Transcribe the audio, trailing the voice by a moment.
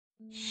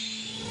The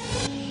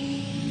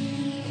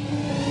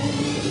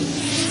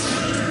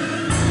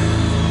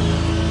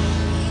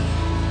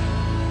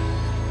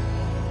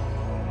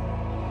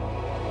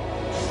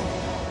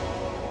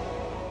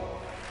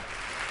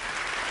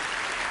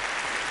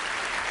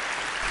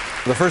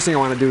first thing I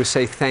want to do is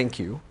say thank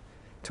you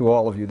to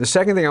all of you. The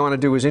second thing I want to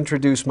do is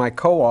introduce my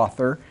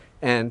co-author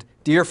and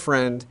dear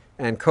friend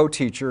and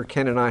co-teacher.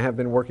 Ken and I have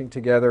been working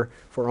together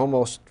for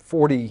almost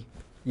 40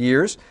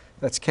 years.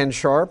 That's Ken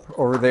Sharpe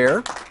over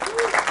there.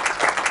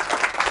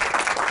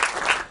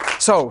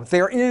 So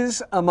there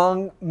is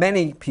among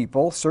many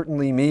people,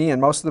 certainly me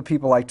and most of the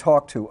people I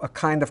talk to, a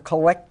kind of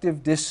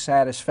collective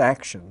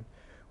dissatisfaction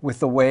with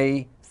the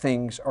way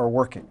things are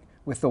working,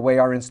 with the way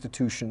our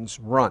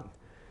institutions run.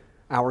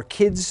 Our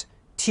kids'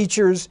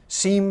 teachers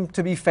seem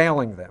to be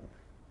failing them.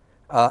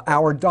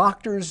 Our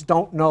doctors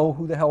don't know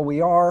who the hell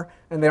we are,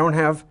 and they don't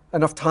have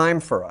enough time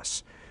for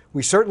us.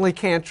 We certainly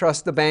can't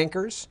trust the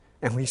bankers,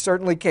 and we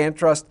certainly can't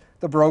trust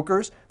the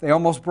brokers. They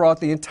almost brought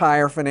the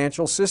entire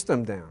financial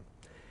system down.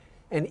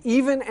 And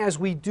even as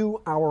we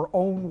do our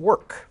own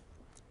work,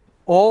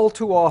 all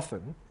too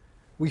often,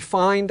 we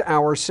find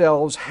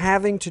ourselves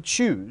having to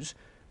choose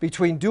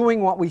between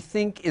doing what we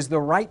think is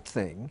the right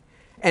thing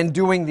and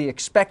doing the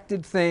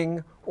expected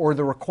thing or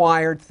the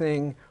required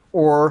thing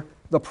or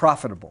the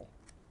profitable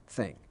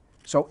thing.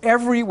 So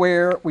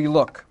everywhere we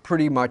look,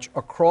 pretty much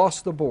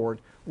across the board,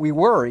 we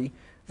worry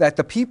that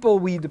the people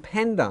we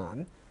depend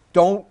on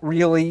don't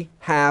really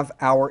have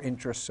our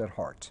interests at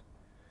heart.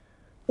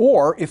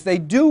 Or if they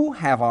do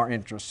have our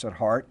interests at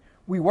heart,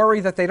 we worry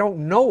that they don't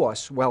know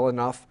us well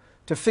enough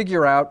to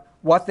figure out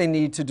what they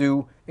need to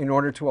do in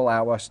order to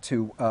allow us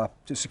to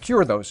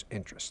secure those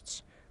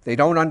interests. They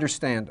don't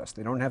understand us.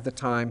 They don't have the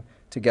time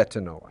to get to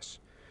know us.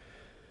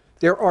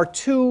 There are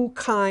two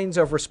kinds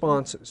of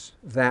responses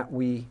that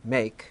we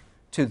make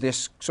to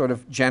this sort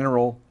of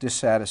general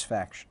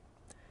dissatisfaction.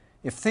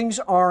 If things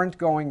aren't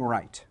going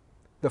right,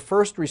 the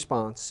first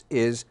response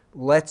is,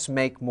 let's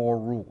make more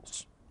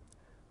rules.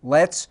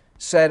 Let's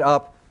set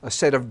up a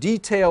set of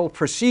detailed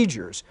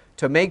procedures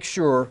to make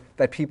sure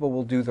that people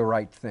will do the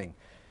right thing.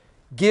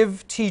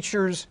 Give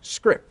teachers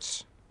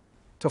scripts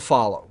to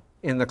follow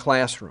in the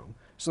classroom,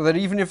 so that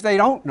even if they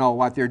don't know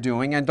what they're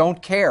doing and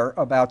don't care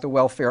about the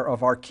welfare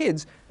of our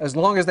kids, as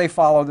long as they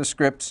follow the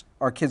scripts,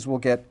 our kids will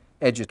get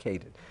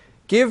educated.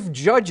 Give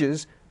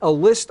judges a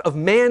list of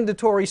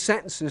mandatory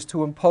sentences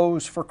to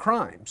impose for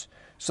crimes,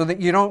 so that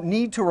you don't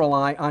need to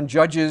rely on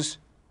judges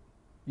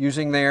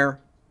using their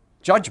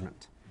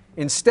judgment.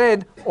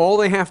 Instead, all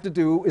they have to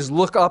do is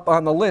look up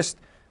on the list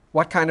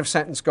what kind of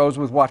sentence goes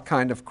with what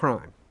kind of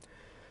crime.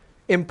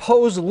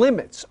 Impose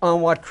limits on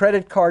what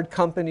credit card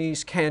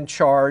companies can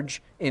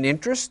charge in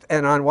interest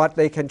and on what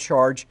they can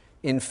charge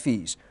in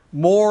fees.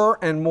 More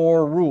and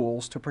more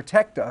rules to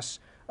protect us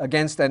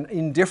against an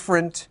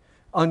indifferent,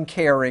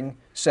 uncaring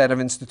set of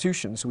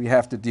institutions we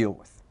have to deal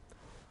with.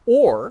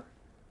 Or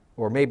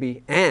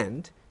maybe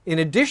in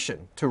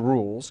addition to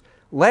rules,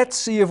 let's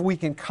see if we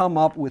can come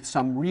up with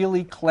some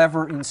really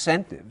clever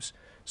incentives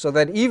so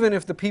that even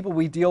if the people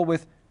we deal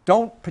with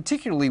don't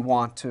particularly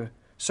want to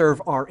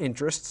serve our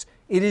interests,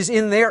 it is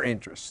in their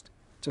interest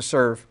to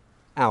serve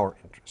our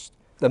interest.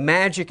 The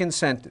magic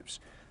incentives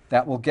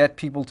that will get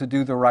people to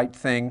do the right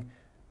thing,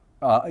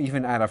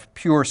 even out of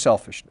pure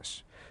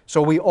selfishness.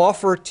 So we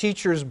offer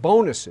teachers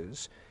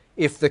bonuses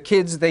if the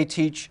kids they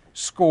teach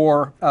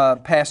score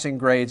passing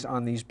grades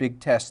on these big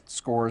test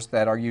scores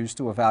that are used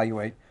to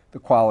evaluate the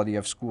quality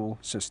of school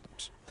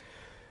systems.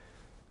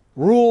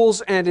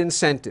 Rules and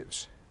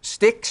incentives,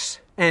 sticks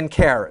and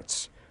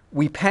carrots.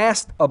 We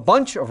passed a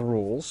bunch of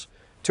rules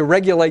to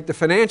regulate the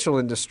financial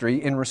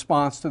industry in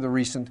response to the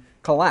recent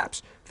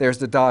collapse. There's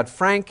the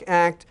Dodd-Frank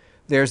Act,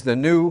 there's the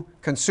new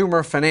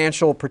Consumer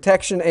Financial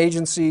Protection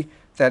Agency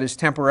that is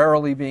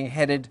temporarily being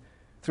headed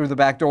through the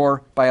back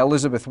door by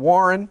Elizabeth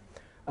Warren.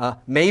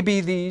 Maybe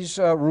these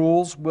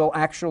rules will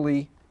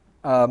actually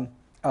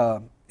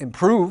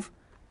improve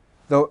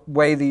the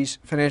way these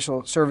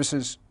financial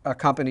services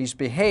companies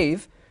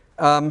behave.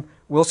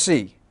 We'll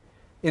see.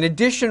 In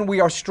addition, we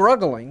are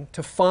struggling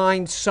to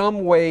find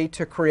some way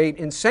to create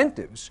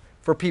incentives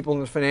for people in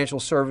the financial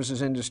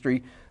services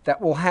industry that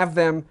will have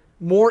them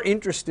more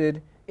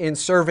interested in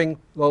serving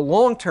the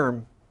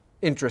long-term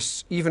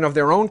interests, even of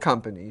their own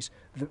companies,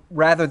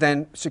 rather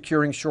than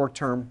securing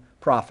short-term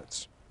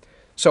profits.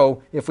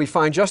 So if we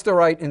find just the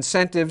right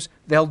incentives,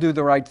 they'll do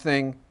the right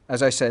thing,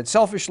 as I said,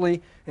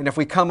 selfishly. And if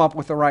we come up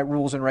with the right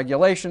rules and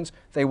regulations,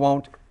 they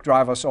won't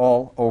drive us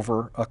all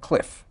over a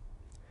cliff.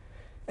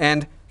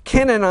 And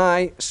Ken and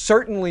I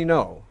certainly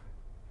know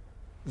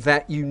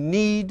that you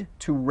need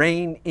to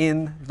rein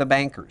in the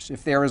bankers.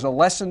 If there is a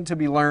lesson to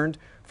be learned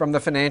from the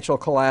financial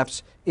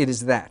collapse, it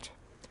is that.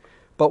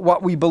 But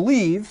what we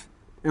believe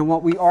and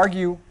what we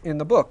argue in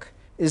the book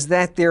is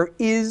that there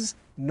is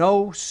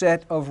no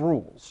set of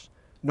rules,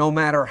 no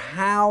matter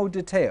how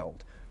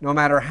detailed, no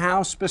matter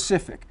how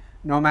specific,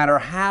 no matter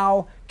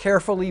how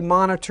carefully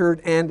monitored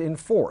and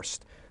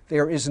enforced,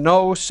 there is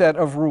no set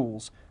of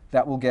rules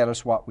that will get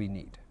us what we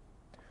need.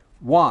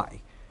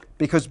 Why?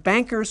 Because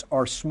bankers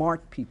are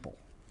smart people.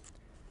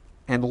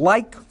 And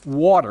like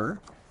water,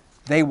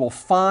 they will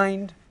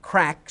find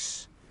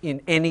cracks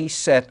in any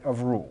set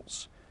of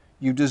rules.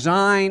 You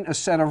design a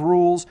set of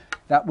rules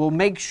that will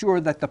make sure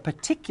that the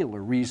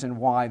particular reason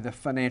why the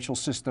financial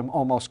system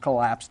almost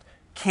collapsed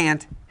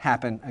can't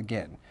happen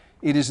again.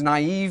 It is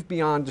naive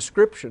beyond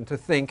description to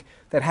think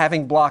that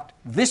having blocked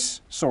this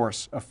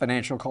source of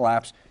financial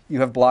collapse, you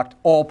have blocked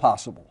all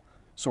possible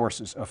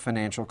sources of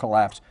financial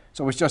collapse.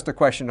 So it's just a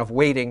question of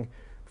waiting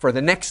for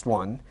the next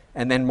one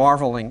and then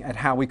marveling at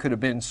how we could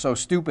have been so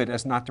stupid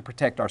as not to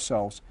protect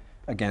ourselves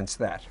against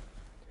that.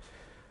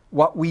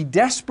 What we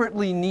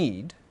desperately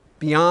need,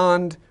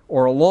 beyond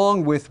or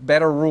along with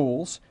better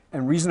rules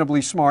and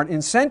reasonably smart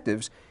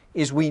incentives,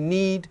 is we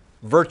need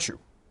virtue.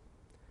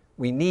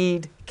 We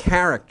need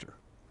character.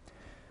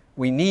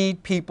 We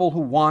need people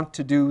who want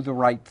to do the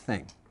right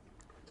thing.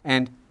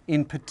 And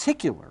in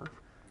particular,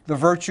 the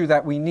virtue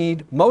that we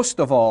need most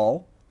of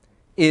all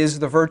is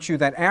the virtue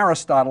that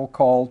Aristotle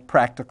called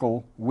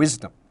practical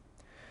wisdom.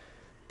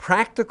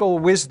 Practical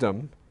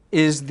wisdom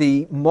is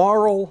the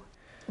moral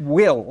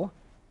will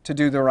to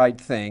do the right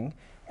thing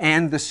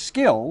and the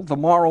skill, the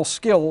moral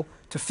skill,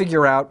 to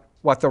figure out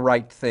what the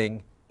right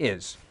thing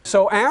is.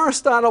 So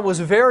Aristotle was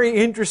very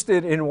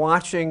interested in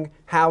watching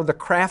how the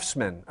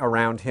craftsmen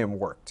around him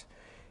worked.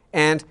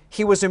 And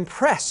he was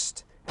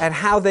impressed at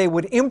how they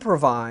would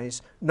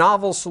improvise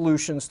novel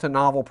solutions to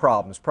novel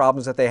problems,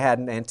 problems that they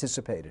hadn't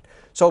anticipated.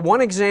 So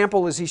one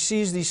example is he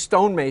sees these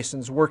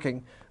stonemasons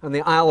working on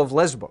the Isle of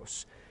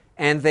Lesbos,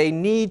 and they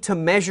need to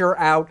measure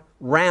out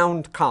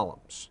round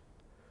columns.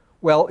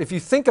 Well, if you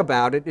think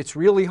about it, it's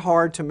really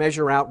hard to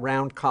measure out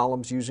round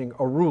columns using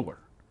a ruler.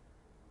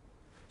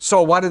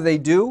 So what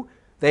do?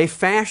 They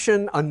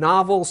fashion a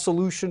novel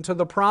solution to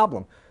the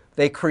problem.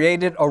 They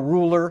created a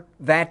ruler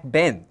that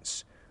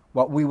bends,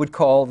 what we would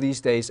call these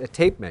days a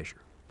tape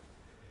measure.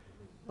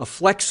 A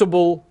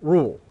flexible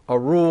rule, a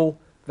rule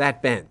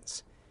that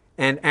bends.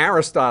 And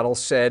Aristotle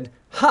said,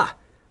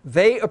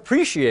 they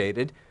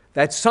appreciated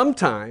that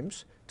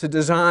sometimes to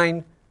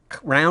design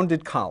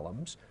rounded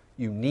columns,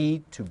 you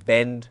need to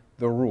bend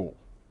the rule.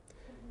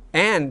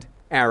 And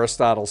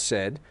Aristotle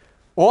said,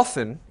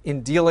 often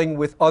in dealing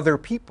with other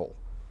people,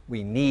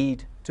 we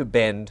need to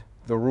bend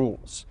the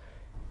rules.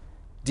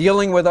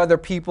 Dealing with other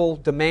people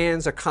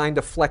demands a kind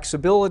of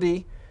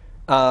flexibility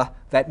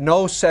that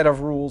no set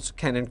of rules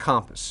can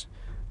encompass.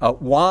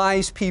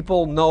 Wise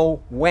people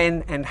know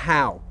when and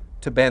how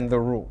to bend the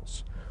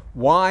rules.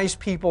 Wise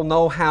people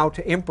know how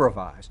to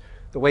improvise.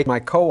 The way my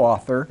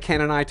co-author,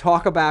 Ken, and I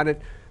talk about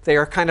it, they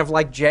are kind of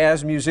like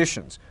jazz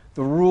musicians.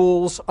 The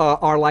rules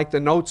are like the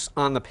notes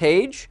on the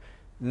page,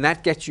 and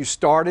that gets you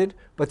started,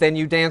 but then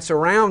you dance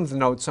around the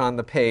notes on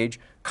the page,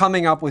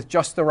 coming up with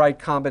just the right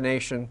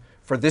combination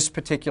for this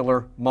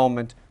particular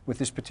moment with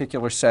this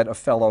particular set of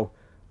fellow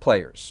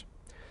players.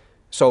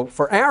 So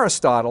for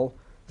Aristotle,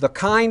 the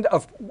kind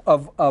of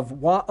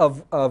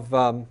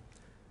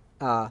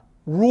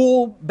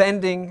rule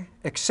bending,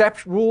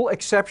 rule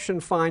exception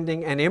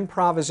finding, and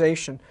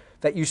improvisation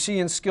that you see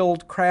in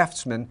skilled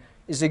craftsmen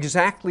is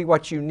exactly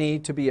what you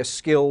need to be a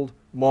skilled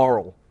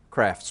moral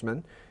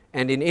craftsman.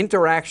 And in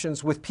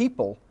interactions with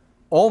people,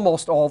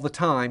 almost all the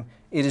time,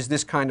 it is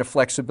this kind of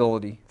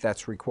flexibility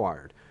that's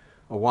required.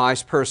 A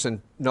wise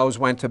person knows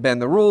when to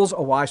bend the rules,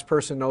 a wise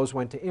person knows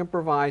when to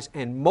improvise,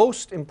 and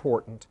most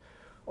important,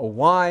 a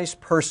wise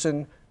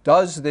person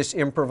does this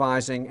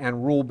improvising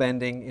and rule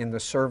bending in the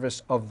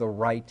service of the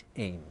right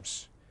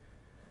aims.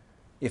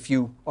 If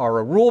you are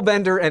a rule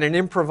bender and an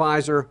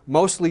improviser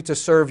mostly to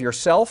serve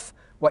yourself,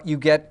 what you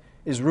get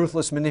is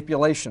ruthless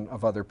manipulation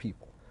of other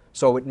people.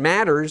 So it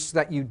matters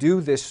that you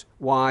do this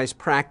wise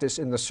practice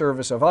in the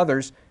service of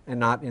others and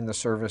not in the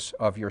service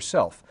of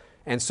yourself.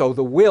 And so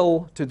the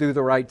will to do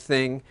the right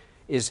thing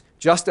is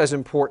just as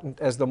important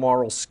as the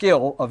moral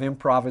skill of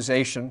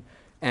improvisation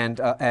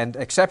and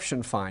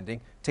exception finding.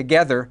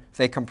 Together,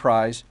 they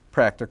comprise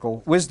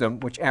practical wisdom,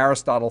 which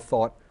Aristotle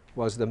thought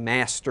was the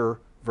master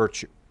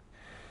virtue.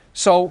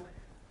 So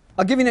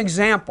I'll give you an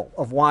example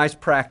of wise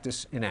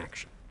practice in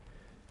action.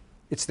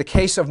 It's the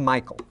case of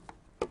Michael.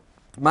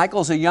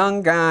 Michael's a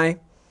young guy.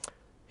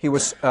 He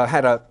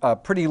had a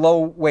pretty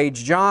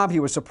low-wage job.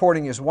 He was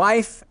supporting his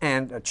wife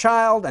and a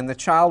child, and the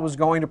child was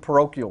going to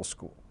parochial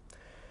school.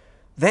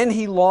 Then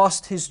he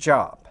lost his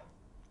job.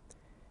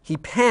 He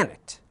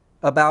panicked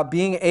about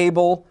being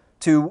able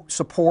to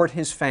support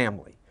his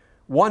family.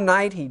 One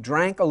night he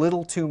drank a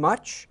little too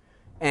much,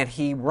 and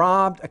he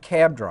robbed a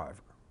cab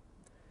driver,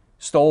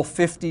 stole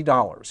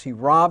 $50. He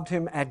robbed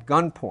him at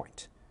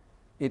gunpoint.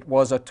 It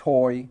was a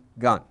toy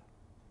gun.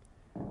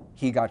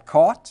 He got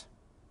caught,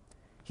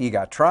 he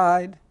got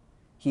tried,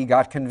 he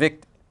got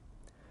convicted.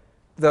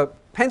 The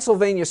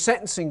Pennsylvania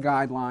sentencing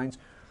guidelines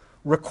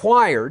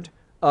required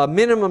a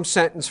minimum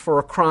sentence for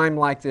a crime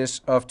like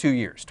this of 2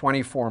 years,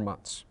 24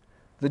 months.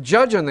 The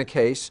judge on the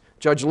case,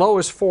 Judge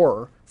Lois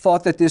Forer,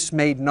 thought that this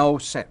made no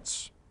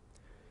sense.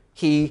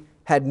 He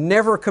had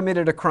never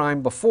committed a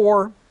crime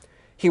before.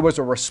 He was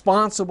a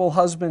responsible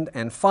husband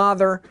and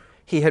father.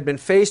 He had been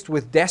faced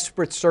with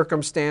desperate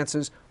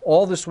circumstances.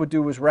 All this would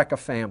do was wreck a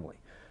family.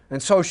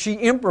 And so she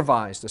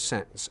improvised a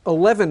sentence,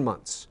 11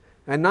 months.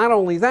 And not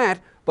only that,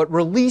 but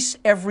release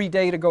every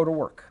day to go to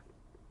work.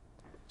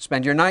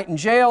 Spend your night in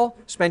jail,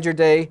 spend your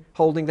day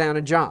holding down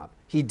a job.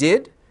 He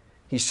did.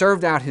 He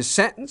served out his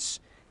sentence.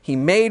 He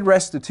made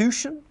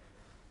restitution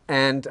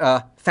and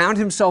found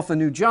himself a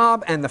new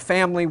job, and the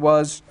family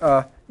was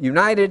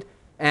united,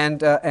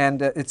 and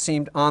it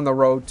seemed on the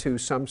road to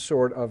some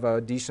sort of a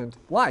decent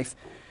life.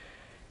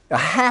 A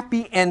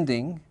happy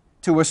ending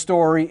to a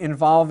story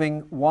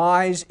involving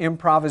wise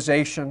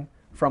improvisation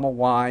from a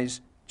wise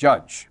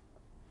judge.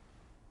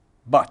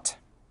 But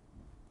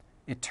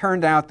it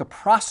turned out the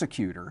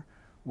prosecutor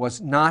was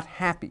not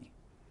happy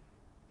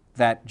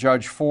that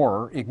Judge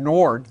Forer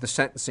ignored the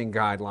sentencing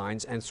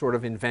guidelines and sort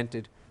of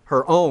invented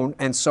her own,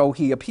 and so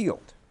he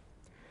appealed.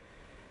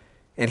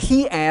 And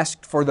he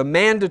asked for the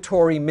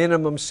mandatory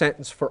minimum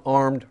sentence for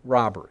armed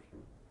robbery.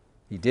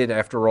 He did,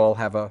 after all,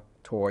 have a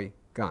toy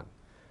gun.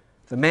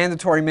 The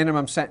mandatory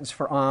minimum sentence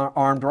for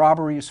armed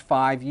robbery is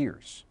 5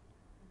 years.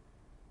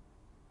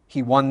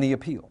 He won the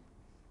appeal.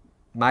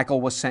 Michael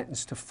was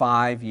sentenced to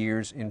 5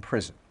 years in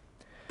prison.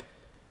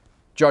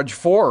 Judge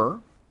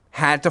Forer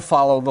had to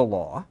follow the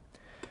law.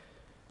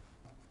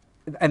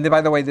 And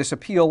by the way, this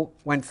appeal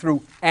went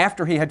through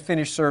after he had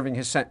finished serving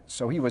his sentence.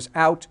 So he was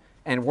out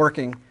and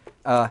working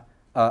at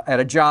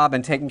a job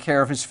and taking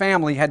care of his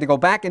family. He had to go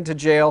back into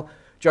jail.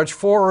 Judge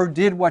Forer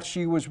did what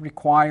she was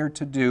required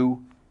to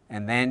do,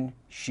 and then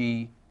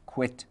she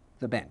quit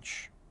the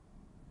bench.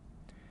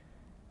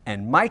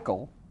 And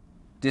Michael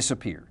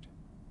disappeared.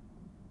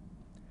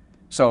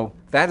 So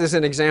that is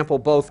an example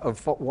both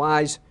of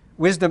wise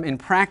wisdom in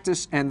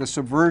practice and the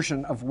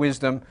subversion of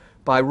wisdom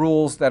by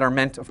rules that are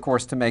meant, of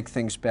course, to make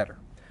things better.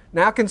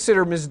 Now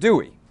consider Ms.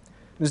 Dewey.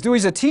 Ms.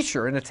 Dewey's a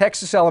teacher in a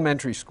Texas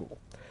elementary school.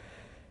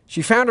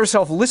 She found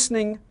herself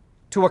listening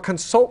to a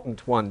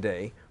consultant one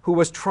day who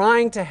was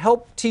trying to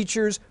help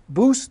teachers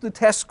boost the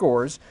test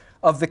scores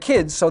of the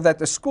kids so that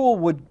the school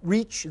would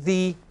reach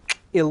the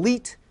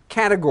elite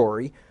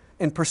category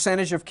in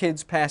percentage of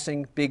kids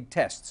passing big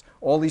tests.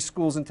 All these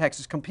schools in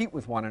Texas compete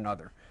with one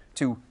another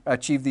to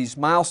achieve these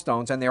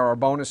milestones, and there are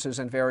bonuses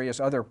and various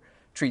other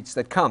treats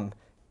that come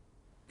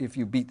if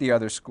you beat the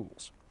other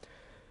schools.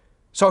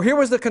 So here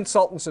was the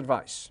consultant's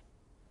advice.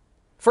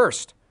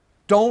 First,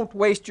 don't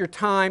waste your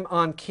time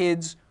on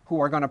kids who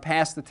are going to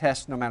pass the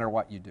test no matter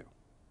what you do.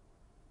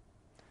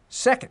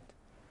 Second,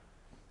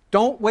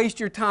 don't waste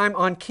your time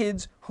on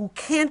kids who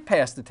can't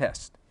pass the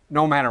test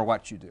no matter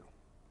what you do.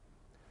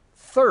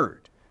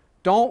 Third,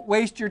 don't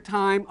waste your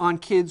time on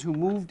kids who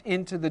moved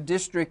into the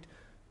district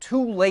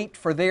too late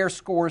for their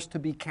scores to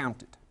be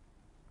counted.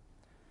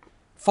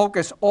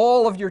 Focus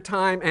all of your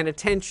time and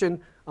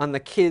attention on the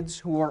kids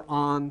who are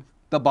on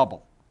the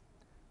bubble,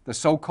 the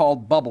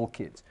so-called bubble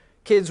kids,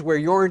 kids where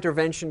your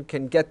intervention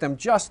can get them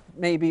just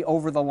maybe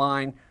over the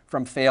line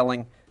from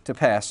failing to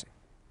passing.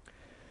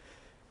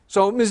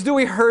 So Ms.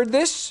 Dewey heard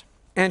this,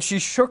 and she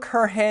shook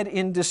her head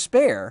in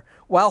despair,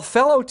 while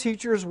fellow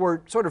teachers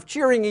were sort of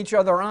cheering each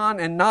other on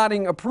and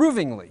nodding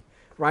approvingly,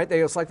 right?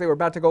 It's like they were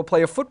about to go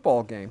play a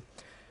football game.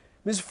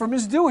 For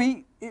Ms.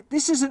 Dewey,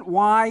 this isn't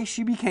why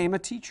she became a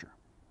teacher.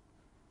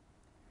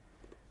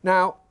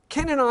 Now,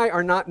 Ken and I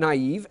are not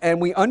naive,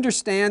 and we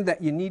understand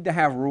that you need to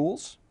have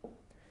rules.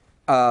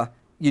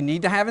 You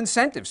need to have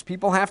incentives.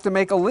 People have to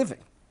make a living.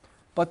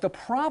 But the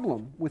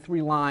problem with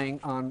relying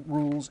on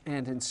rules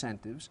and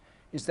incentives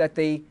is that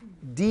they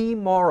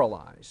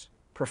demoralize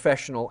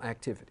professional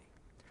activity.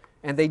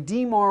 And they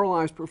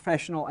demoralize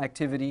professional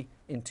activity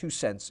in two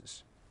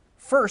senses.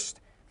 First,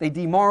 they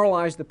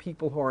demoralize the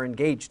people who are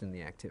engaged in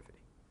the activity.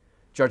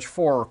 Judge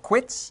Forer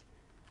quits,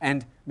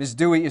 and Ms.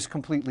 Dewey is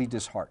completely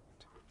disheartened.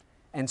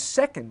 And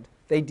second,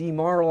 they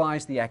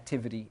demoralize the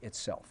activity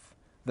itself.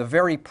 The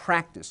very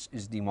practice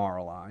is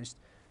demoralized,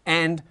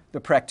 and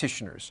the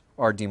practitioners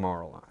are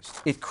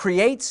demoralized. It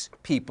creates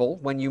people,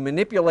 when you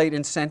manipulate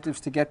incentives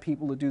to get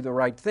people to do the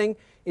right thing,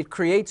 it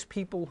creates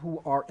people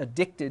who are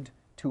addicted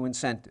to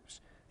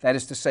incentives. That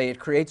is to say, it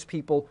creates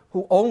people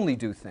who only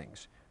do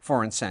things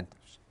for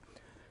incentives.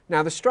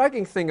 Now, the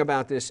striking thing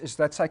about this is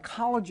that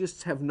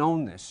psychologists have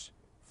known this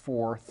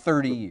for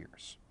 30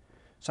 years.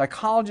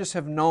 Psychologists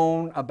have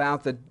known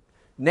about the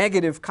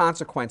negative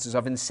consequences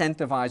of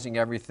incentivizing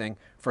everything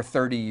for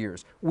 30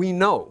 years. We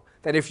know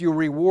that if you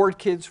reward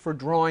kids for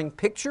drawing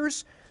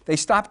pictures, they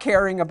stop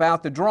caring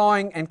about the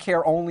drawing and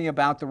care only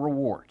about the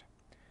reward.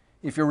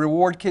 If you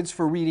reward kids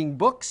for reading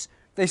books,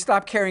 they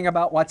stop caring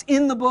about what's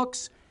in the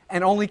books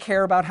and only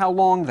care about how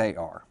long they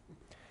are.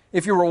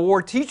 If you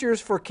reward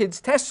teachers for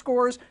kids' test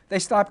scores, they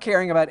stop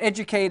caring about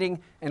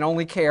educating and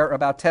only care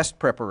about test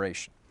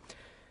preparation.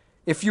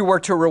 If you were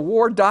to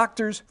reward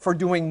doctors for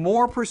doing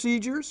more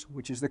procedures,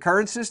 which is the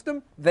current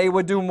system, they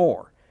would do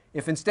more.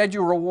 If instead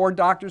you reward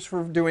doctors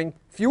for doing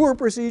fewer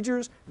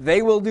procedures,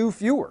 they will do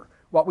fewer.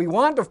 What we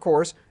want, of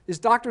course, is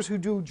doctors who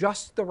do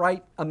just the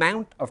right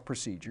amount of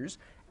procedures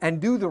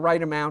and do the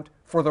right amount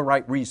for the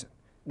right reason,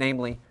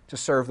 namely to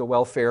serve the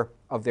welfare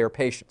of their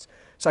patients.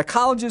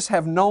 Psychologists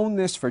have known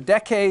this for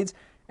decades,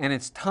 and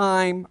it's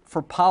time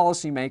for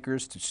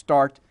policymakers to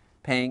start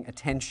paying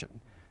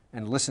attention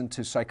and listen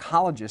to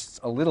psychologists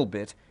a little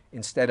bit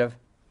instead of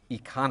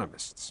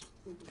economists.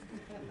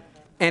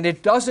 And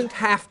it doesn't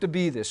have to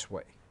be this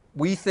way.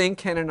 We think,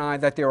 Ken and I,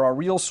 that there are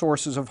real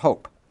sources of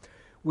hope.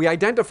 We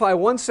identify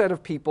one set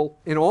of people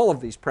in all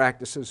of these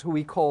practices who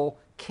we call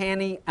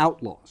canny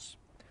outlaws.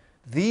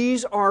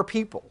 These are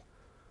people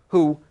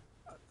who,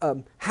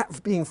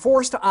 being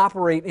forced to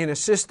operate in a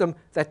system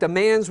that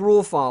demands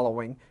rule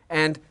following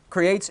and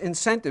creates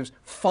incentives,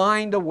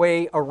 find a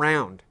way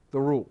around the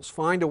rules,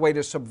 find a way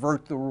to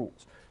subvert the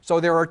rules.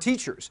 So there are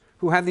teachers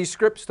who have these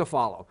scripts to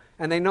follow,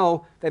 and they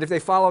know that if they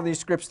follow these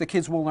scripts, the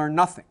kids will learn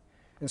nothing.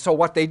 And so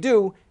what they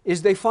do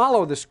is they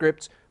follow the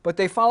scripts, but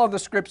they follow the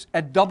scripts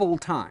at double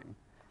time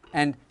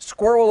and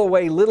squirrel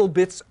away little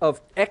bits of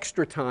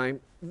extra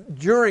time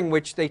during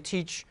which they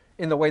teach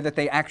in the way that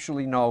they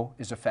actually know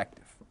is effective.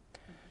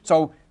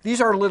 So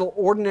these are little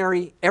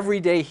ordinary,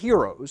 everyday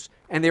heroes,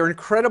 and they're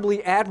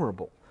incredibly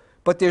admirable.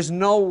 But there's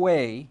no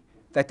way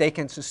that they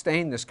can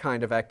sustain this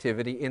kind of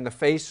activity in the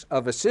face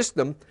of a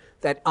system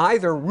that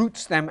either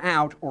roots them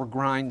out or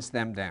grinds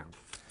them down.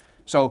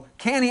 So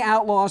canny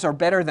outlaws are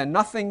better than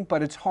nothing,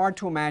 but it's hard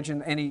to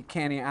imagine any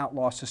canny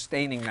outlaw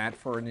sustaining that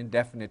for an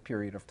indefinite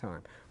period of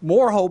time.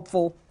 More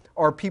hopeful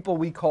are people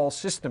we call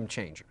system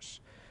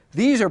changers.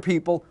 These are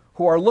people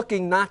who are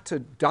looking not to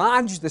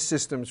dodge the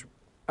system's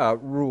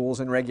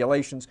rules and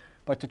regulations,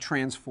 but to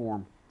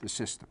transform the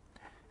system.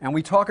 And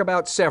we talk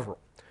about several.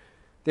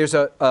 There's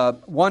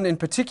one in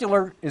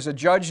particular is a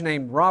judge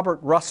named Robert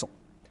Russell.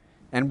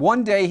 And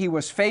one day he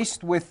was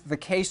faced with the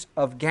case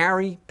of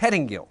Gary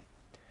Pettingill.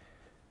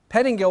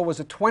 Pettingill was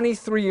a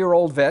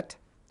 23-year-old vet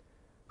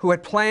who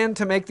had planned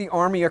to make the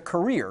Army a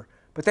career,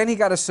 but then he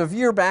got a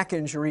severe back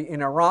injury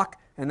in Iraq,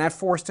 and that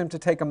forced him to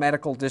take a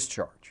medical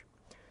discharge.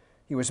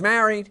 He was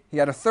married, he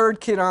had a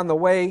third kid on the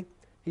way,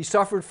 he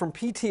suffered from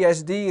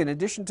PTSD in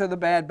addition to the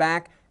bad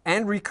back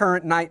and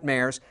recurrent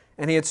nightmares,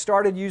 and he had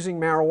started using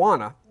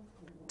marijuana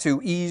to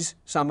ease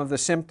some of the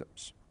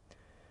symptoms.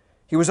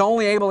 He was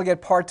only able to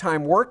get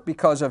part-time work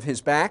because of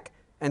his back,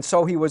 and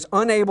so he was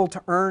unable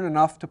to earn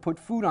enough to put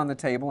food on the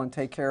table and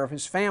take care of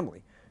his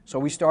family. So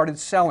he started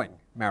selling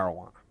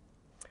marijuana.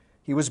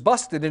 He was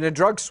busted in a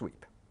drug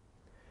sweep.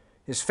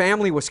 His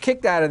family was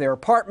kicked out of their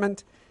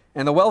apartment,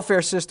 and the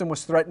welfare system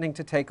was threatening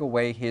to take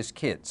away his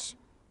kids.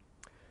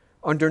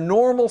 Under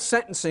normal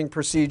sentencing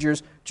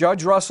procedures,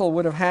 Judge Russell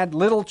would have had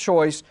little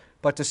choice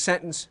but to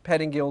sentence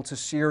Pettingill to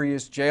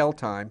serious jail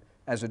time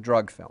as a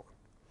drug felon.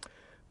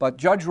 But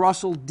Judge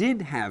Russell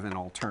did have an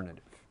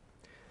alternative.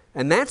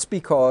 And that's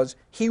because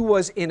he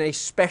was in a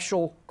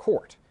special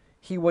court.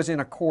 He was in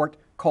a court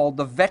called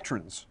the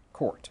Veterans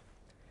Court.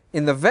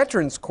 In the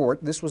Veterans Court,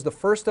 this was the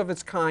first of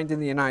its kind in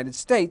the United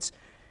States,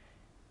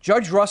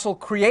 Judge Russell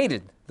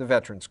created the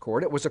Veterans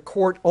Court. It was a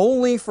court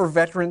only for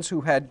veterans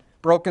who had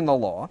broken the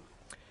law.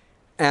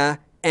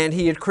 And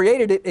he had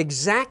created it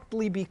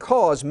exactly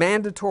because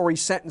mandatory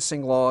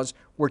sentencing laws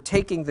were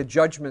taking the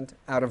judgment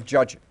out of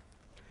judging.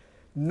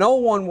 No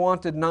one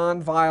wanted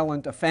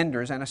nonviolent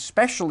offenders, and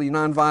especially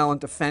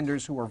nonviolent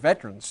offenders who were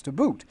veterans to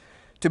boot,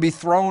 to be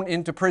thrown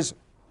into prison.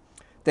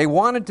 They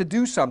wanted to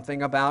do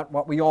something about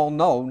what we all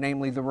know,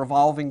 namely the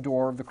revolving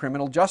door of the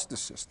criminal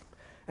justice system.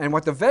 And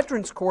what the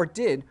Veterans Court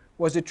did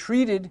was it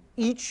treated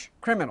each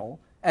criminal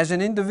as an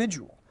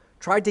individual,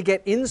 tried to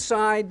get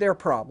inside their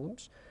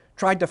problems,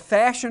 tried to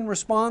fashion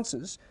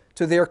responses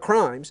to their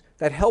crimes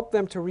that helped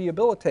them to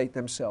rehabilitate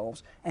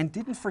themselves, and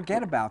didn't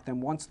forget about them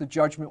once the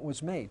judgment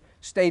was made.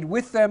 Stayed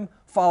with them,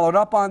 followed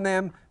up on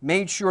them,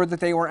 made sure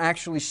that they were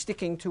actually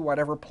sticking to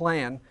whatever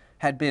plan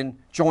had been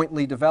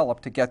jointly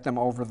developed to get them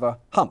over the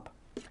hump.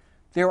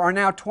 There are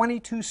now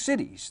 22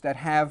 cities that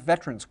have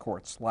veterans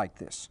courts like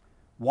this.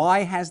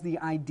 Why has the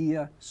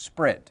idea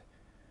spread?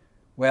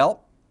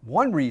 Well,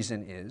 one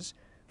reason is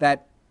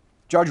that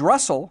Judge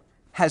Russell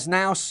has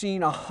now seen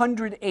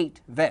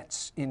 108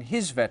 vets in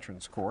his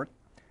Veterans Court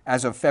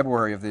as of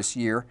February of this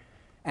year,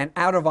 and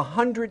out of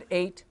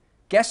 108,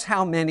 guess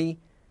how many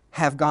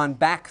have gone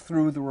back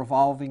through the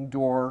revolving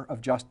door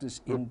of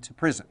justice into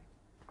prison?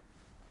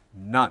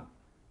 None.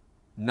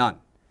 None.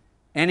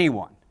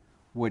 Anyone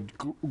would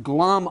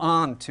glom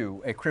on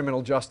to a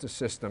criminal justice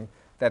system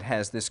that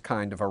has this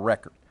kind of a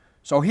record.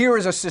 So here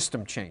is a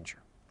system changer,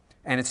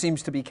 and it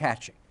seems to be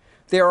catching.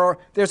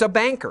 There's a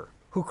banker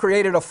who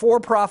created a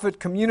for-profit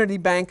community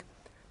bank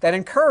that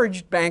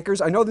encouraged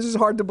bankers, I know this is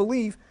hard to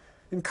believe,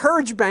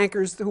 encouraged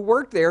bankers who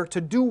worked there to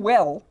do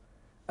well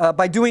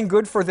by doing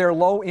good for their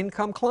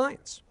low-income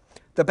clients.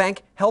 The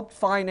bank helped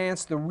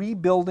finance the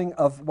rebuilding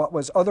of what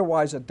was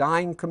otherwise a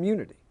dying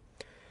community.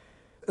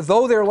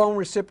 Though their loan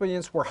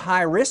recipients were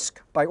high risk,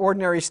 by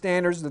ordinary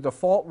standards, the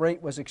default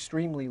rate was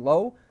extremely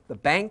low. The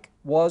bank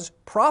was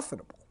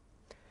profitable.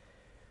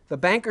 The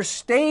bankers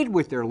stayed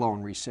with their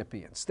loan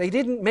recipients. They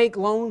didn't make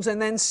loans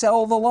and then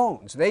sell the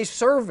loans. They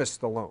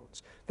serviced the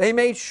loans. They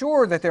made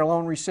sure that their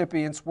loan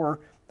recipients were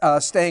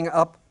staying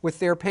up with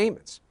their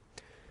payments.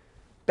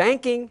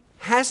 Banking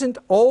hasn't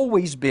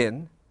always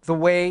been the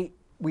way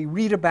we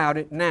read about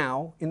it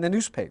now in the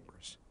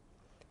newspapers.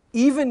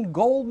 Even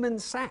Goldman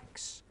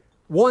Sachs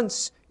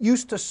once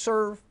used to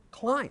serve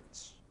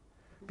clients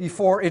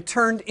before it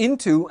turned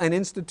into an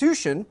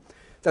institution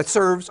that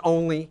serves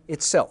only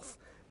itself.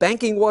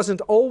 Banking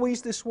wasn't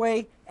always this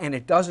way, and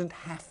it doesn't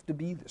have to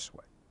be this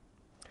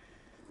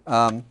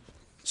way.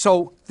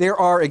 So there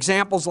are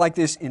examples like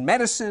this in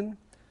medicine,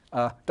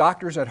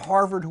 doctors at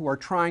Harvard who are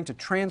trying to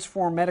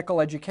transform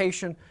medical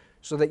education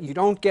so that you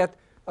don't get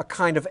a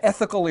kind of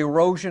ethical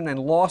erosion and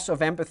loss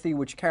of empathy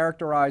which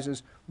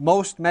characterizes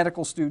most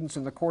medical students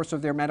in the course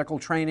of their medical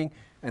training.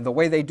 And the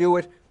way they do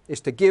it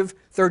is to give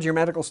third-year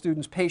medical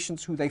students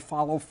patients who they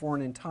follow for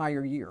an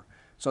entire year.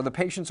 So the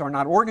patients are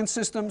not organ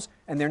systems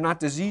and they're not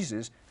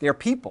diseases, they're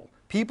people,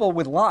 people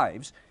with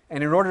lives.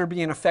 And in order to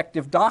be an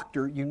effective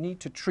doctor, you need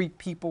to treat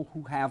people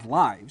who have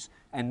lives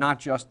and not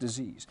just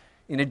disease.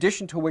 In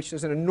addition to which,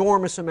 there's an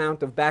enormous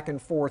amount of back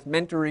and forth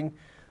mentoring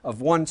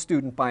of one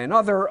student by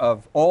another,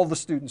 of all the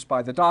students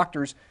by the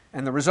doctors,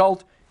 and the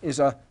result is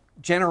a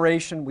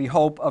generation, we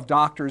hope, of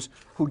doctors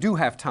who do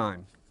have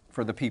time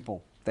for the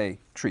people they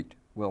treat.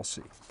 We'll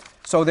see.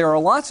 So there are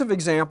lots of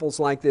examples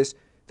like this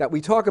that we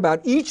talk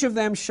about. Each of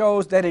them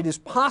shows that it is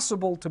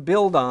possible to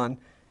build on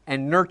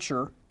and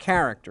nurture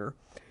character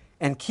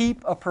and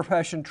keep a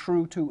profession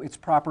true to its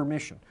proper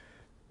mission,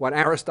 what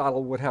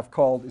Aristotle would have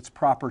called its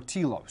proper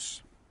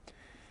telos.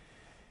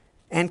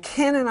 And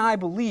Ken and I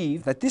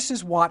believe that this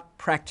is what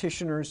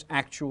practitioners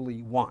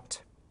actually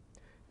want.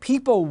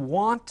 People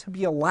want to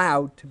be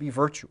allowed to be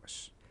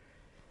virtuous.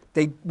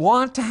 They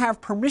want to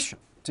have permission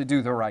to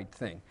do the right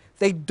thing.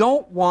 They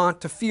don't want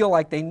to feel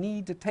like they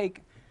need to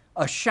take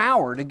a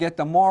shower to get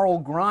the moral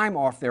grime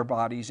off their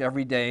bodies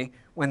every day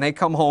when they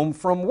come home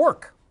from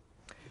work.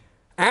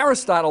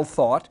 Aristotle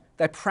thought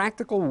that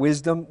practical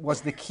wisdom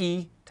was the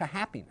key to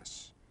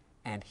happiness,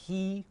 and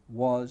he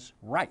was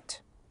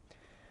right.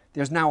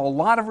 There's now a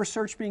lot of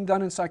research being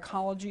done in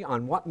psychology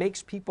on what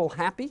makes people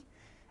happy,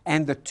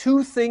 and the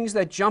two things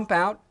that jump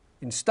out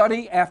in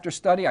study after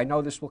study, I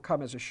know this will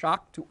come as a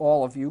shock to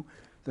all of you,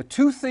 the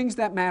two things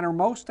that matter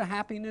most to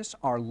happiness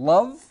are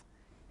love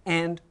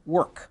and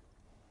work.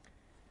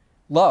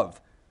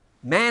 Love,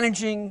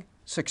 managing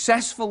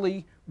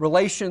successfully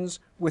relations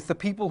with the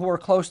people who are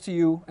close to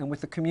you and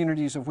with the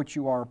communities of which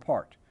you are a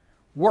part.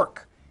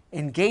 Work,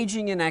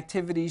 engaging in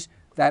activities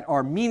that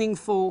are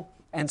meaningful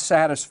and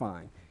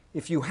satisfying.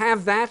 If you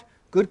have that,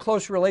 good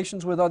close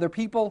relations with other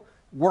people,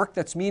 work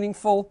that's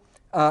meaningful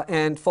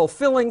and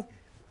fulfilling,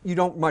 you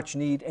don't much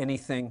need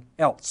anything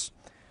else.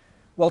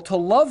 Well, to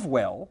love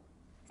well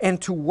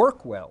and to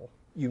work well,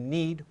 you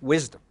need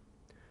wisdom.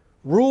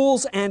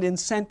 Rules and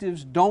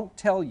incentives don't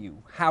tell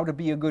you how to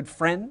be a good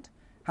friend,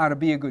 how to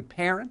be a good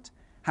parent,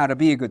 how to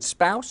be a good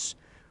spouse,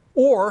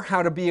 or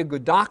how to be a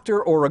good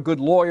doctor or a good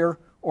lawyer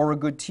or a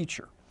good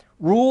teacher.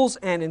 Rules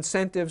and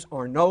incentives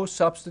are no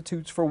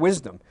substitutes for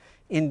wisdom.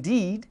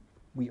 Indeed,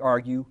 we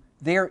argue,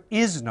 there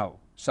is no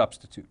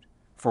substitute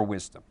for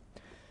wisdom.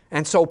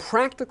 And so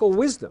practical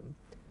wisdom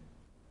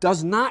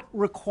does not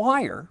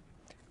require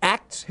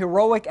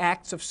heroic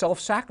acts of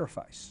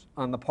self-sacrifice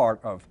on the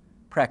part of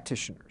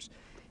practitioners.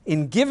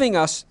 In giving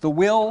us the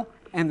will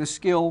and the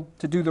skill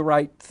to do the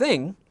right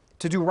thing,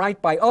 to do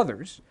right by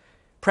others,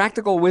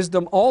 practical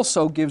wisdom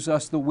also gives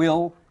us the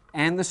will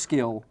and the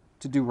skill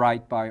to do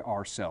right by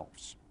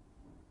ourselves.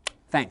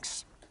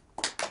 Thanks.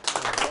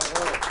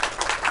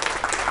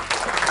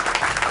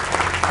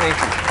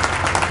 Thank you.